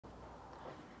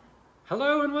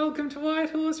Hello and welcome to White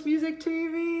Horse Music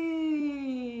TV!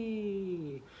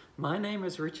 My name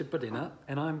is Richard Badinner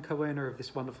and I'm co-owner of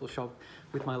this wonderful shop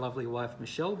with my lovely wife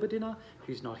Michelle Badinner,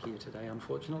 who's not here today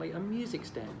unfortunately. A music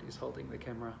stand is holding the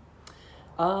camera.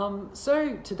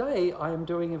 So today I am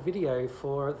doing a video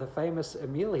for the famous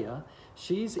Amelia.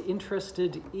 She's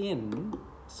interested in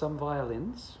some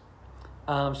violins.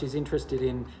 She's interested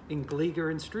in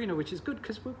gliga and Struna, which is good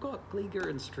because we've got gliga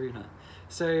and Struna.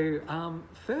 So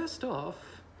first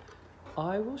off,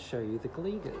 I will show you the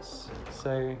gligas.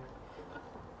 So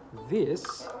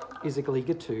this is a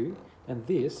gliga 2 and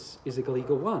this is a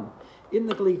gliga 1. In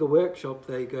the gliga workshop,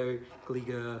 they go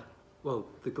gliga, well,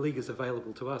 the gligas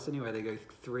available to us anyway, they go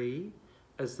 3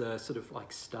 as the sort of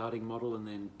like starting model, and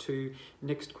then 2,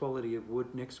 next quality of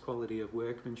wood, next quality of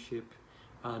workmanship,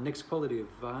 next quality of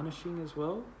varnishing as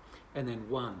well, and then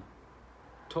 1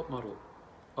 top model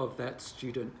of that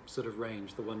student sort of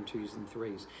range, the 1, 2s and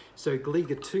 3s. So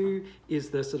gliga 2 is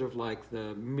the sort of like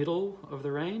the middle of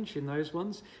the range in those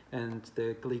ones, and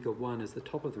the gliga 1 is the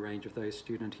top of the range of those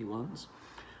studenty ones.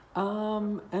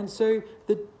 And so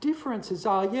the differences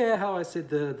are, yeah, how I said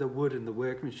the wood and the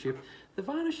workmanship, the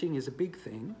varnishing is a big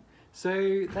thing.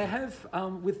 So they have,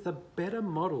 with the better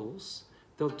models,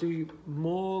 they'll do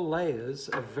more layers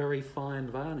of very fine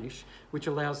varnish, which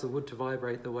allows the wood to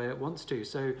vibrate the way it wants to.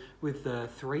 So with the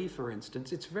 3, for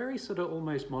instance, it's very sort of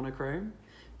almost monochrome,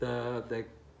 the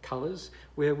colors,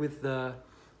 where with the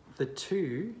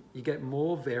 2, you get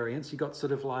more variance. You got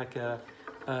sort of like a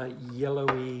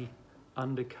yellowy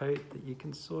undercoat that you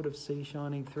can sort of see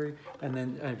shining through. And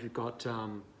then you've got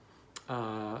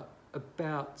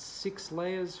about 6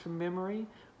 layers from memory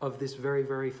of this very,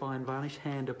 very fine varnish,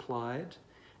 hand applied.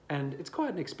 And it's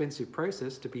quite an expensive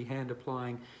process to be hand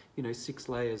applying, 6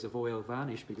 layers of oil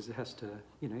varnish, because it has to,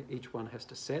 each one has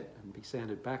to set and be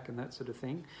sanded back and that sort of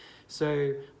thing.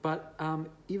 So, but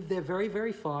if they're very,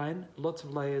 very fine, lots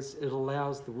of layers, it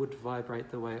allows the wood to vibrate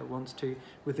the way it wants to.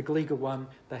 With the gliga 1,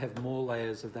 they have more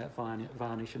layers of that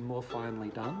varnish and more finely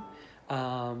done.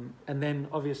 And then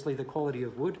obviously the quality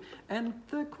of wood and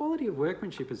the quality of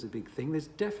workmanship is a big thing. There's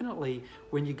definitely,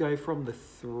 when you go from the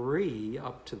 3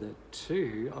 up to the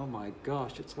 2, oh my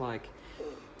gosh, it's like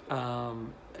a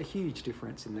huge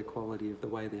difference in the quality of the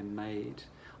way they're made.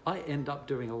 I end up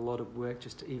doing a lot of work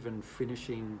just even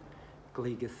finishing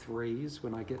gliga 3s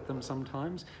when I get them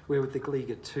sometimes, where with the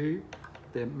gliga 2,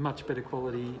 they're much better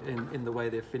quality in the way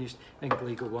they're finished, and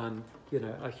gliga 1,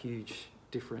 a huge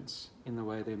difference in the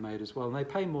way they're made as well. And they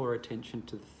pay more attention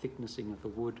to the thicknessing of the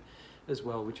wood as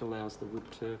well, which allows the wood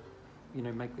to,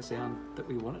 make the sound that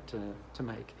we want it to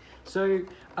make. So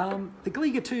the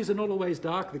gliga 2s are not always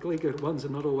dark, the gliga 1s are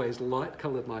not always light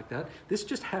coloured like that. This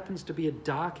just happens to be a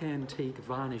dark antique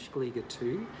varnish gliga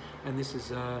 2, and this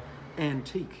is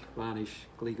antique varnish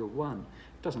gliga 1.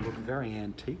 It doesn't look very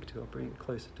antique, I'll bring it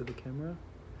closer to the camera.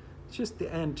 It's just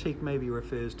the antique maybe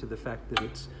refers to the fact that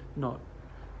it's not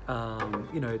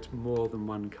it's more than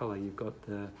one colour. You've got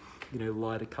the,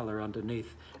 lighter colour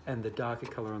underneath and the darker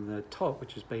colour on the top,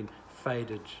 which has been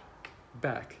faded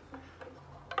back.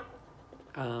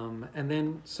 And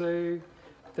then, so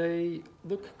they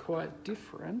look quite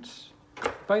different.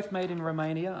 Both made in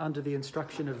Romania under the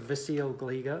instruction of Vasil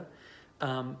Gliga.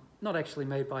 Not actually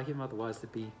made by him, otherwise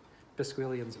there'd be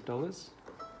basquillions of dollars.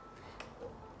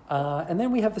 And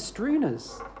then we have the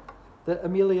Strunas that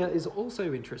Amelia is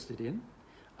also interested in.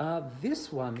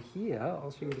 This one here, I'll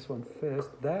show you this one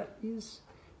first, that is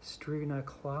Struna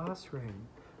Classroom.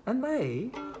 And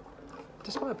they,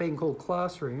 despite being called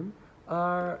Classroom,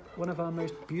 are one of our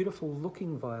most beautiful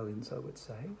looking violins, I would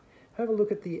say. Have a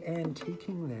look at the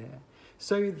antiquing there.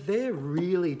 So they're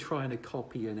really trying to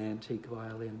copy an antique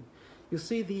violin. You'll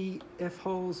see the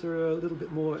F-holes are a little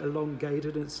bit more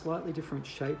elongated and it's slightly different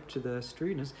shape to the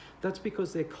Strunas. That's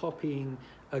because they're copying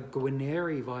a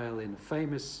Guarneri violin,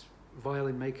 famous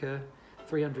violin maker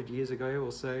 300 years ago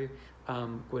or so,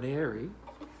 Guarneri,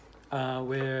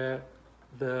 where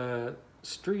the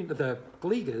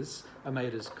gligas are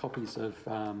made as copies of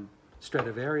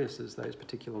Stradivarius's, those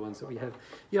particular ones that we have.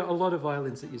 Yeah, a lot of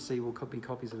violins that you see will be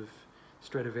copies of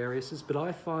Stradivarius's, but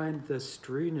I find the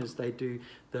Strunas, they do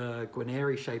the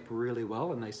Guarneri shape really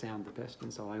well and they sound the best,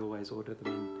 and so I always order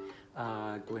them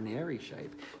in Guarneri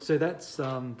shape. So that's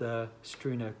the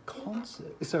Struna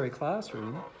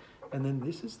Classroom. And then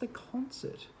this is the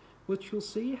Concert, which you'll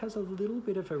see has a little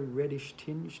bit of a reddish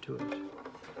tinge to it.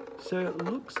 So it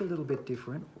looks a little bit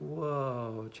different.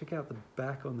 Whoa, check out the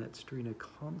back on that Struna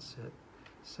Concert.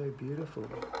 So beautiful.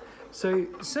 So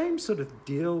same sort of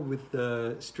deal with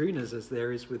the Strunas as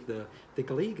there is with the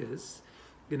gligas.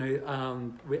 you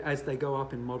know, as they go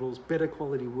up in models, better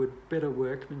quality wood, better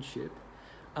workmanship.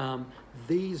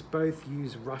 These both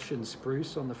use Russian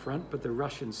spruce on the front, but the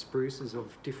Russian spruce is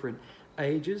of different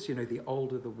ages. You know, the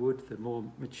older the wood, the more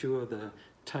mature the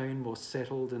tone, more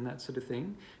settled and that sort of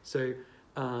thing. So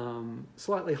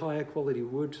slightly higher quality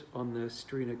wood on the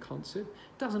Struna Concert.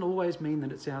 Doesn't always mean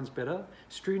that it sounds better.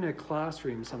 Struna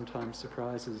Classroom sometimes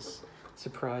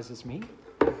surprises me.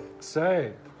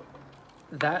 So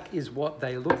that is what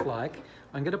they look like.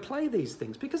 I'm going to play these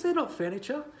things because they're not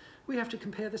furniture. We have to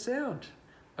compare the sound.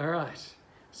 All right,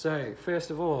 so first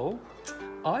of all,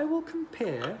 I will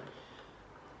compare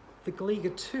the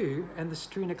Gliga 2 and the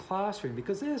Struna Classroom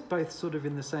because they're both sort of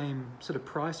in the same sort of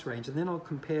price range, and then I'll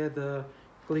compare the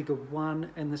Gliga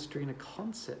 1 and the Struna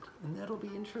Concert, and that'll be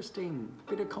interesting.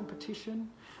 Bit of competition.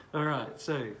 All right,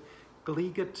 so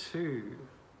Gliga 2.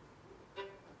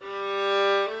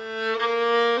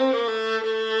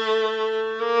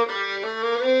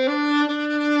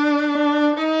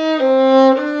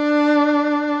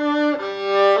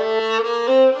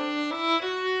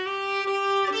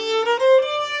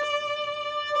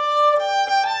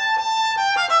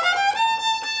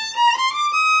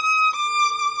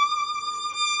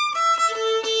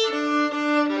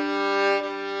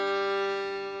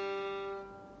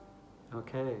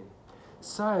 Okay,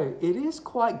 so it is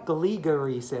quite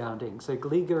gliga-y sounding. So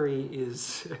gliga-y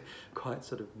is quite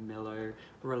sort of mellow,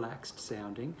 relaxed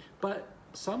sounding, but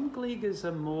some gligas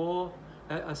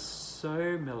are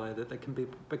so mellow that they can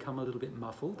become a little bit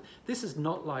muffled. This is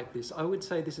not like this. I would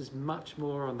say this is much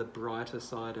more on the brighter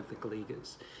side of the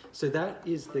gligas. So that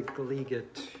is the Gliga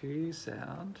 2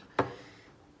 sound,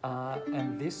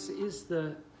 and this is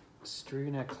the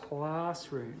Struna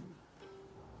Classroom.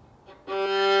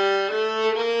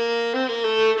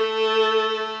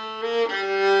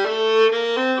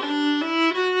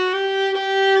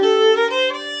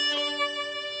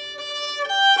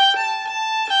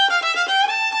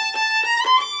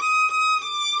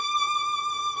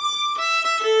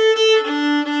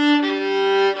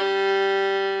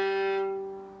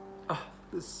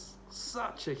 There's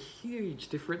such a huge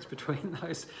difference between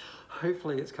those.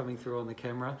 Hopefully it's coming through on the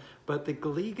camera, but the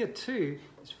Gliga 2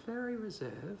 is very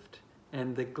reserved,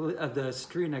 and the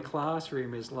Struna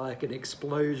Classroom is like an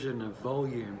explosion of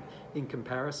volume in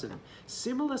comparison.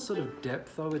 Similar sort of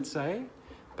depth, I would say,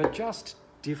 but just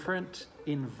different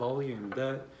in volume.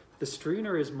 The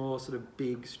Struna is more sort of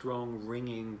big, strong,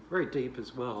 ringing, very deep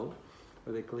as well,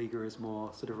 where the Gliga is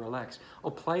more sort of relaxed.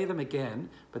 I'll play them again,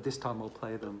 but this time I'll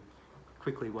play them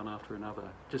quickly one after another,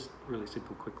 just really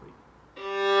simple quickly.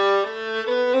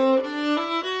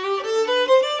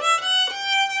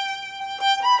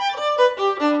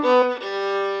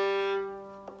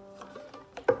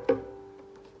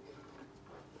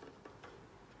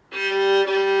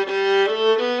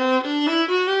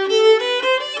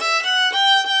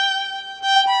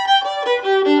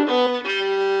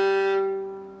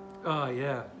 Oh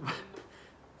yeah,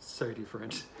 so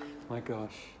different, my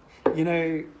gosh. You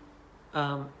know,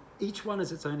 each one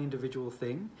is its own individual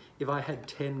thing. If I had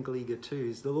 10 Gliga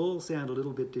 2s, they'll all sound a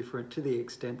little bit different to the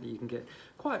extent that you can get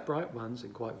quite bright ones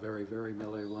and quite very, very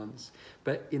mellow ones.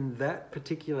 But in that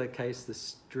particular case, the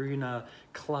Struna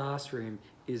Classroom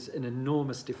is an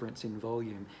enormous difference in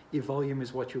volume. If volume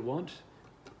is what you want,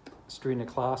 Struna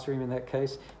Classroom in that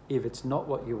case. If it's not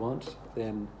what you want,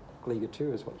 then Gliga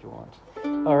 2 is what you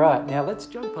want. All right, now let's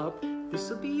jump up.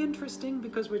 This will be interesting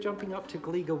because we're jumping up to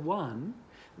Gliga 1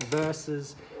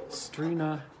 versus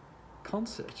Struna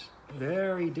Concert.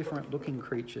 Very different looking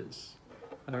creatures.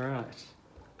 All right,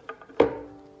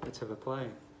 let's have a play.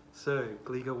 So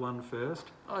Gliga 1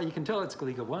 first. Oh, you can tell it's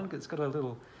Gliga 1 because it's got a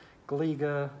little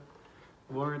Gliga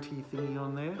warranty thingy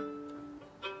on there.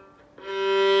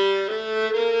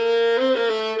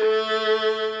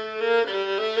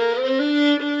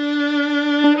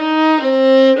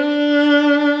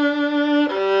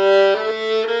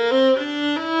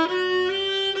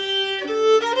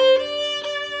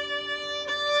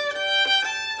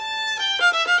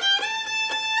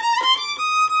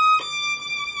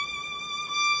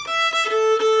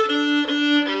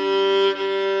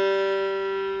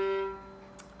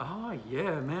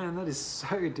 Yeah, man, that is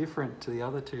so different to the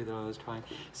other two that I was trying.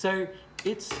 So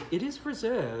it is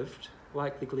reserved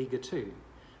like the Gliga 2,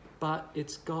 but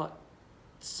it's got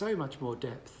so much more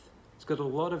depth. It's got a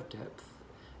lot of depth,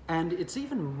 and it's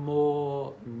even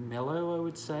more mellow, I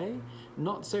would say.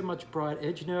 Not so much bright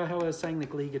edge. You know how I was saying the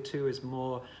Gliga 2 is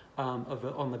more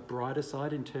on the brighter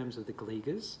side in terms of the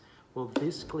Gligas? Well,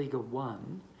 this Gliga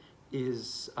 1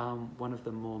 is one of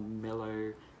the more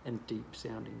mellow and deep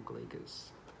sounding Gligas.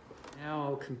 Now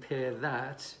I'll compare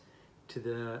that to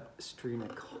the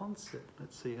Struna concert.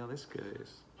 Let's see how this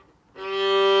goes.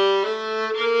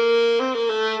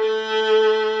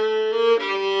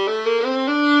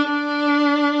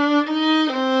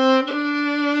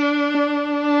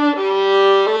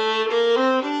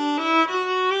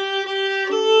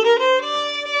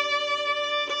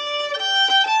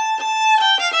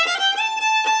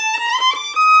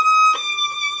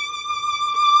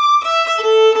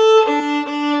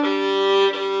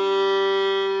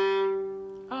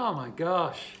 Oh my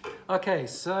gosh. Okay,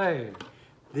 so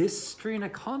this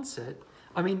Struna concert,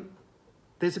 I mean,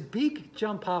 there's a big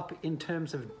jump up in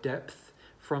terms of depth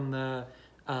from the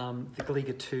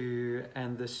Gliga 2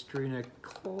 and the Struna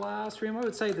Classroom. I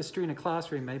would say the Struna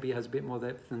Classroom maybe has a bit more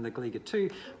depth than the Gliga 2,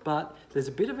 but there's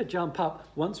a bit of a jump up.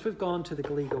 Once we've gone to the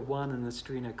Gliga 1 and the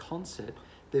Struna concert,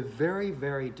 they're very,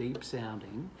 very deep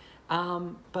sounding.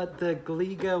 But the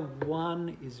Gliga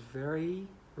 1 is very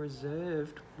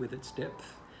reserved with its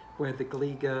depth, where the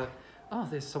Gliga, oh,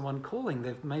 there's someone calling.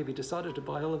 They've maybe decided to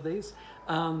buy all of these.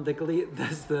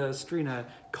 The Struna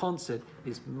concert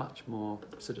is much more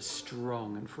sort of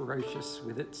strong and ferocious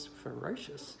with its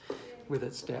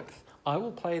depth. I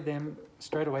will play them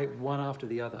straight away, one after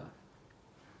the other.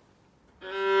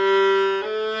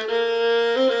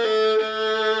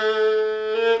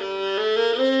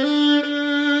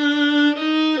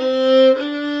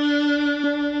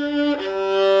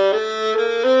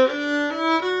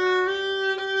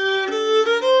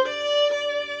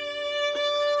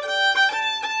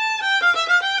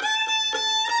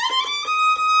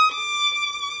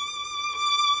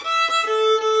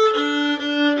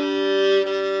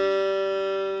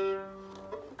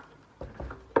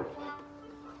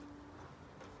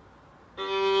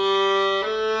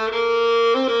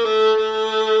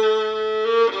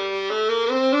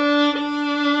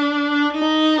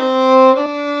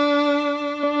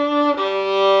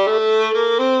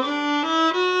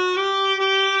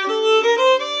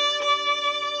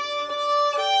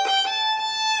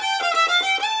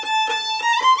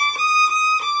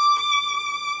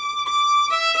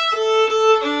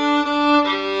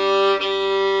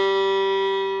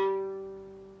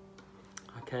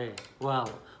 Okay,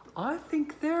 well, I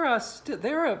think there are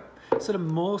sort of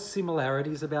more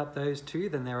similarities about those two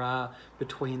than there are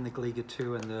between the Gliga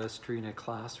 2 and the Struna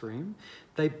Classroom.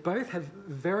 They both have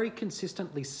very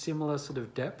consistently similar sort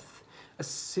of depth, a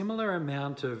similar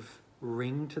amount of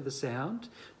ring to the sound,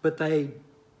 but they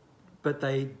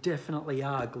definitely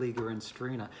are Gliga and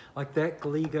Struna. Like that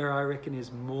Gliga, I reckon,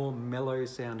 is more mellow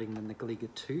sounding than the Gliga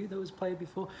 2 that was played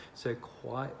before, so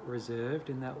quite reserved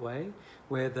in that way,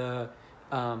 where the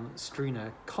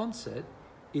Struna concert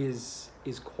is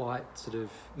quite sort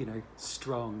of, you know,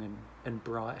 strong and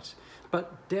bright.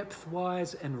 But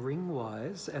depth-wise and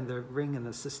ring-wise, and the ring and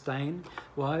the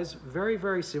sustain-wise, very,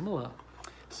 very similar.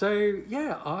 So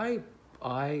yeah,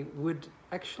 I would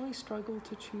actually struggle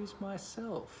to choose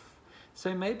myself.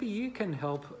 So maybe you can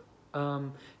help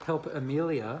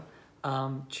Amelia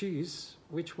choose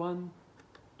which one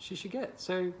she should get.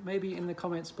 So maybe in the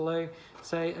comments below,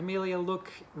 say, Amelia, look,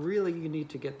 really you need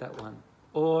to get that one.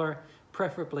 Or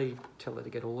preferably tell her to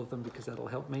get all of them because that'll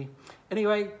help me.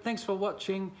 Anyway, thanks for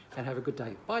watching and have a good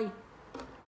day. Bye.